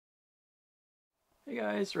Hey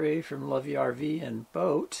guys, Ray from Lovey RV and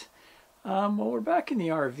Boat. Well, we're back in the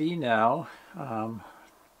RV now.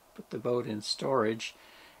 Put the boat in storage,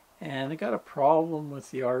 and I got a problem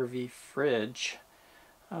with the RV fridge.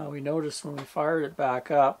 We noticed when we fired it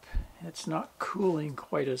back up, it's not cooling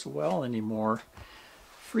quite as well anymore.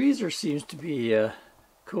 Freezer seems to be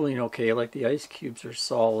cooling okay, like the ice cubes are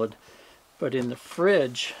solid, but in the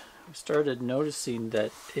fridge, we started noticing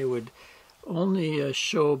that it would only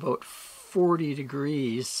show about 40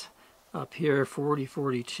 degrees up here,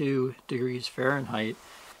 42 degrees Fahrenheit,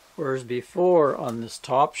 whereas before on this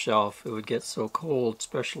top shelf it would get so cold,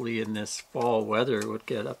 especially in this fall weather, it would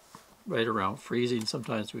get up right around freezing.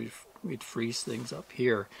 Sometimes we'd freeze things up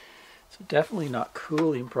here, so definitely not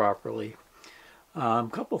cooling properly. A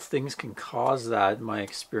couple things can cause that in my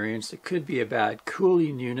experience. It could be a bad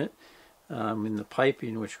cooling unit in the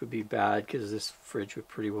piping, which would be bad because this fridge would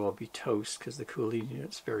pretty well be toast because the cooling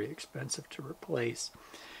unit's very expensive to replace.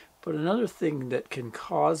 But another thing that can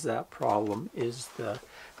cause that problem is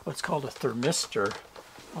what's called a thermistor.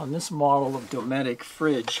 On this model of Dometic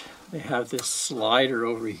fridge, they have this slider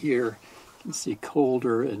over here. You can see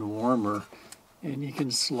colder and warmer, and you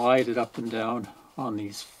can slide it up and down on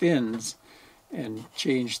these fins and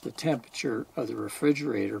change the temperature of the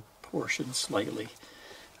refrigerator portion slightly.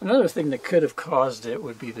 Another thing that could have caused it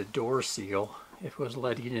would be the door seal. It was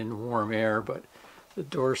letting in warm air, but the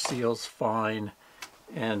door seal's fine.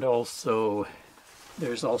 And also,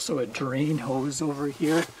 there's also a drain hose over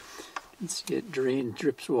here. You can see it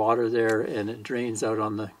drips water there, and it drains out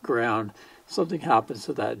on the ground. Something happens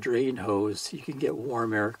to that drain hose, you can get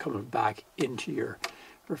warm air coming back into your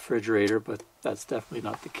refrigerator, but that's definitely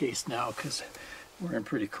not the case now because we're in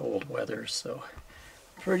pretty cold weather. So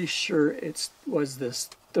I'm pretty sure it was this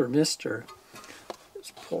thermistor.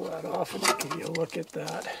 Let's pull that off and give you a look at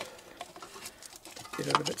that. Get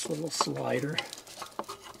out of its little slider.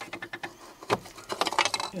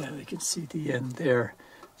 And you can see the end there.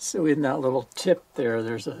 So in that little tip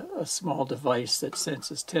there's a small device that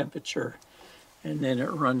senses temperature, and then it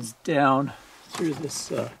runs down through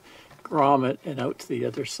this grommet and out to the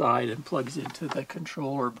other side and plugs into the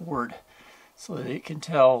controller board so that it can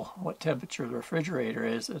tell what temperature the refrigerator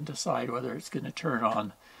is and decide whether it's going to turn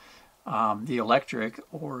on the electric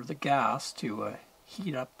or the gas to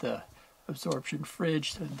heat up the absorption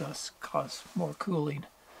fridge and thus cause more cooling.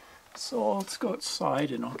 So let's go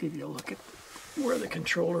outside and I'll give you a look at where the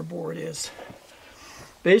controller board is.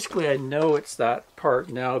 Basically, I know it's that part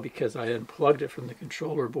now because I unplugged it from the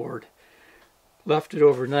controller board, left it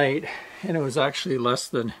overnight, and it was actually less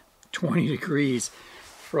than 20 degrees,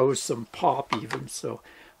 froze some pop even. So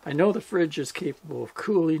I know the fridge is capable of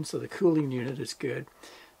cooling, so the cooling unit is good.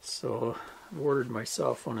 So I ordered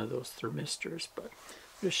myself one of those thermistors, but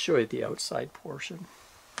I'll just show you the outside portion.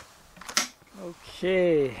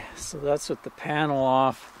 Okay, so that's with the panel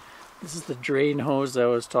off. This is the drain hose I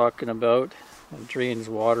was talking about. It drains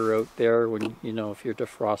water out there when, if you're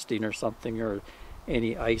defrosting or something, or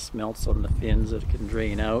any ice melts on the fins, it can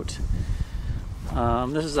drain out.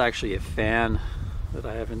 This is actually a fan that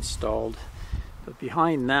I have installed. But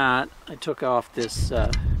behind that, I took off this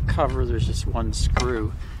cover. There's just one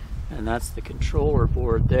screw, and that's the controller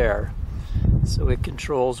board there. So it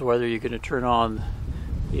controls whether you're going to turn on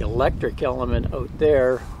the electric element out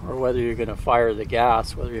there or whether you're going to fire the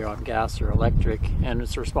gas, whether you're on gas or electric, and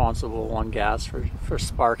it's responsible on gas for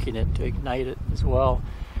sparking it to ignite it as well.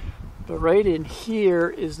 But right in here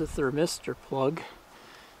is the thermistor plug. You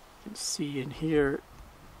can see in here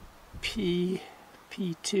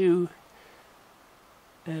P2,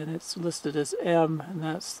 and it's listed as M, and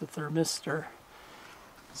that's the thermistor.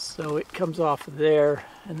 So it comes off of there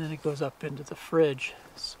and then it goes up into the fridge.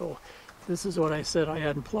 So this is what I said, I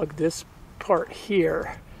unplugged this part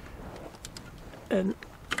here, and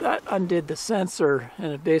that undid the sensor,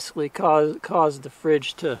 and it basically caused the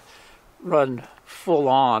fridge to run full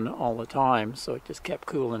on all the time, so it just kept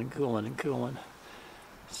cooling and cooling and cooling.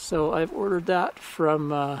 So I've ordered that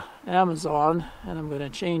from Amazon, and I'm going to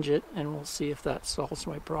change it, and we'll see if that solves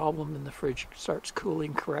my problem and the fridge starts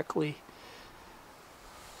cooling correctly.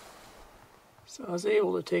 So I was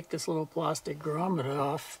able to take this little plastic grommet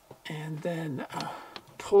off and then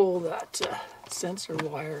pull that sensor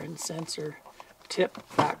wire and sensor tip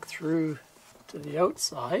back through to the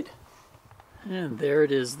outside. And there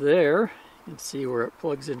it is there. You can see where it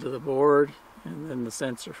plugs into the board and then the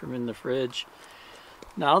sensor from in the fridge.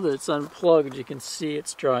 Now that it's unplugged, you can see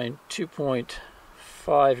it's drawing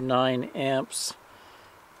 2.59 amps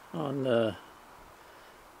on the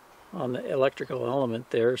electrical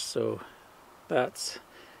element there. So that's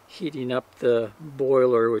heating up the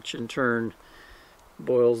boiler, which in turn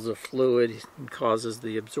boils the fluid and causes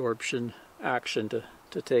the absorption action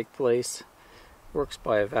to take place. Works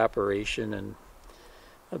by evaporation and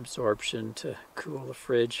absorption to cool the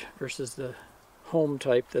fridge versus the home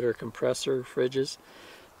type that are compressor fridges.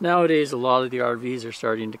 Nowadays a lot of the RVs are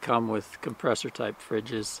starting to come with compressor type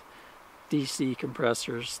fridges, DC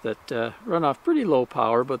compressors that run off pretty low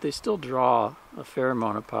power, but they still draw a fair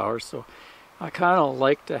amount of power. So I kind of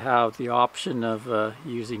like to have the option of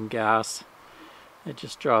using gas. It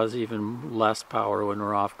just draws even less power when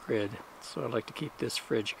we're off grid. So I like to keep this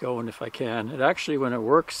fridge going if I can. It actually, when it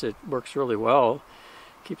works really well.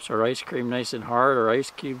 Keeps our ice cream nice and hard, our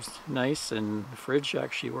ice cubes nice, and the fridge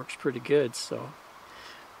actually works pretty good. So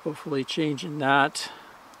hopefully changing that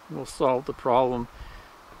will solve the problem.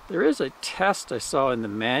 There is a test I saw in the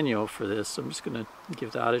manual for this, so I'm just going to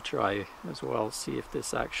give that a try as well, see if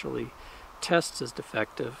this actually tests as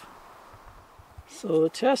defective. So the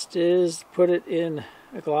test is put it in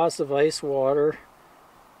a glass of ice water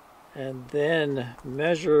and then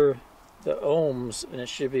measure the ohms, and it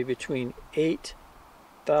should be between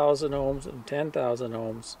 8,000 ohms and 10,000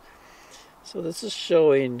 ohms. So this is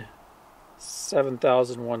showing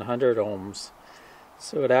 7,100 ohms.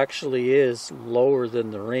 So it actually is lower than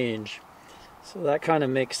the range. So that kind of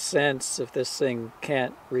makes sense. If this thing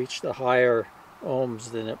can't reach the higher ohms,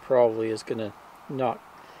 then it probably is going to not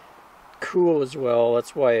cool as well.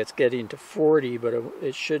 That's why it's getting to 40, but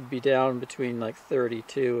it should be down between like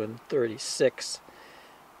 32 and 36.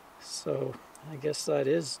 So I guess that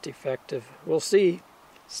is defective. We'll see.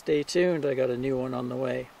 Stay tuned, I got a new one on the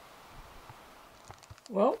way.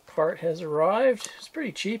 Well, part has arrived. It's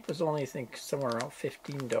pretty cheap. It was only, I think, somewhere around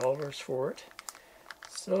 $15 for it.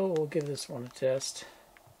 So we'll give this one a test.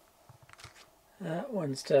 That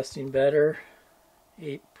one's testing better.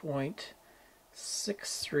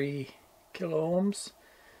 8.63 kilo ohms.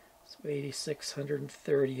 So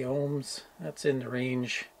 8,630 ohms. That's in the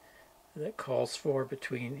range that calls for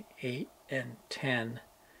between 8 and 10.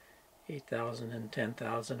 8,000 and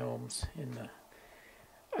 10,000 ohms in the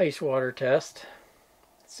ice water test.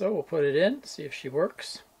 So we'll put it in, see if she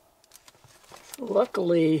works.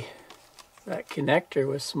 Luckily that connector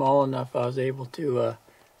was small enough I was able to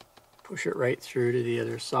push it right through to the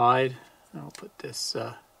other side. I'll put this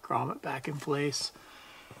grommet back in place.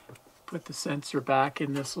 Put the sensor back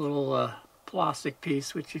in this little plastic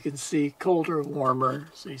piece, which you can see cold or warmer,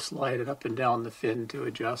 so you slide it up and down the fin to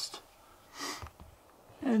adjust.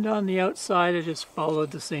 And on the outside I just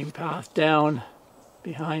followed the same path down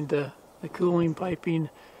behind the cooling piping,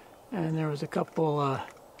 and there was a couple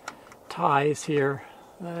ties here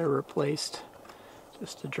that I replaced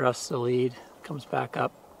just to dress the lead. Comes back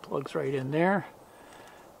up, plugs right in there.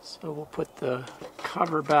 So we'll put the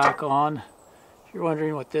cover back on. If you're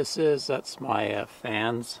wondering what this is, that's my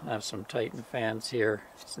fans. I have some Titan fans here.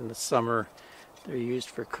 It's in the summer. They're used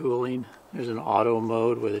for cooling. There's an auto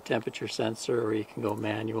mode with a temperature sensor, or you can go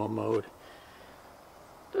manual mode.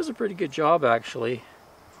 Does a pretty good job actually.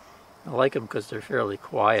 I like them because they're fairly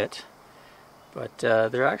quiet. But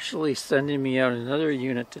they're actually sending me out another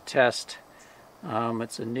unit to test.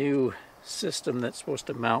 It's a new system that's supposed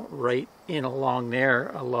to mount right in along there,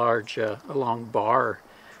 a large long bar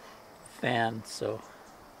fan. So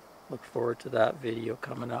look forward to that video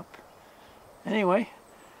coming up. Anyway,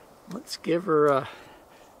 let's give her a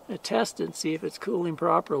test and see if it's cooling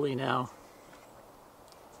properly now.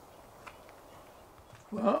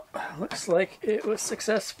 Well, looks like it was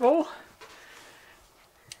successful.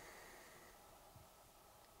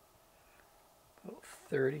 About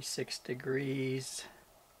 36 degrees,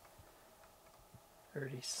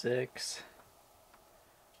 36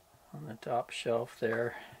 on the top shelf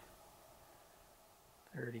there,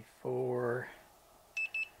 34.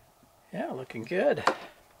 Yeah, looking good.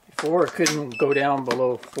 Before it couldn't go down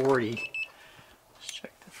below 40. Let's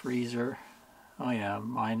check the freezer. Oh yeah,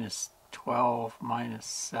 minus 12, minus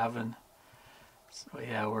 7. So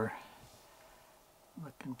yeah, we're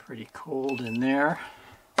looking pretty cold in there.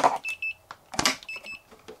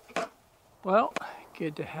 Well,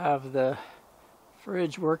 good to have the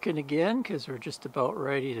fridge working again, because we're just about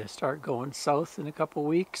ready to start going south in a couple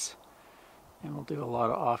weeks. And we'll do a lot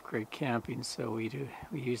of off-grid camping, so we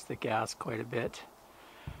use the gas quite a bit.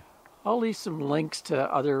 I'll leave some links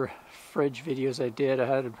to other fridge videos I did. I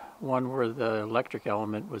had one where the electric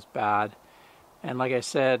element was bad. And like I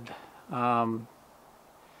said, I'm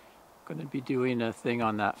going to be doing a thing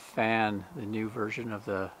on that fan, the new version of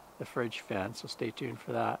the fridge fan, so stay tuned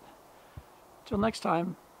for that. Till next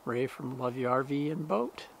time, Ray from Love You RV and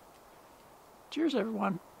Boat. Cheers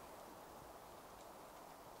everyone.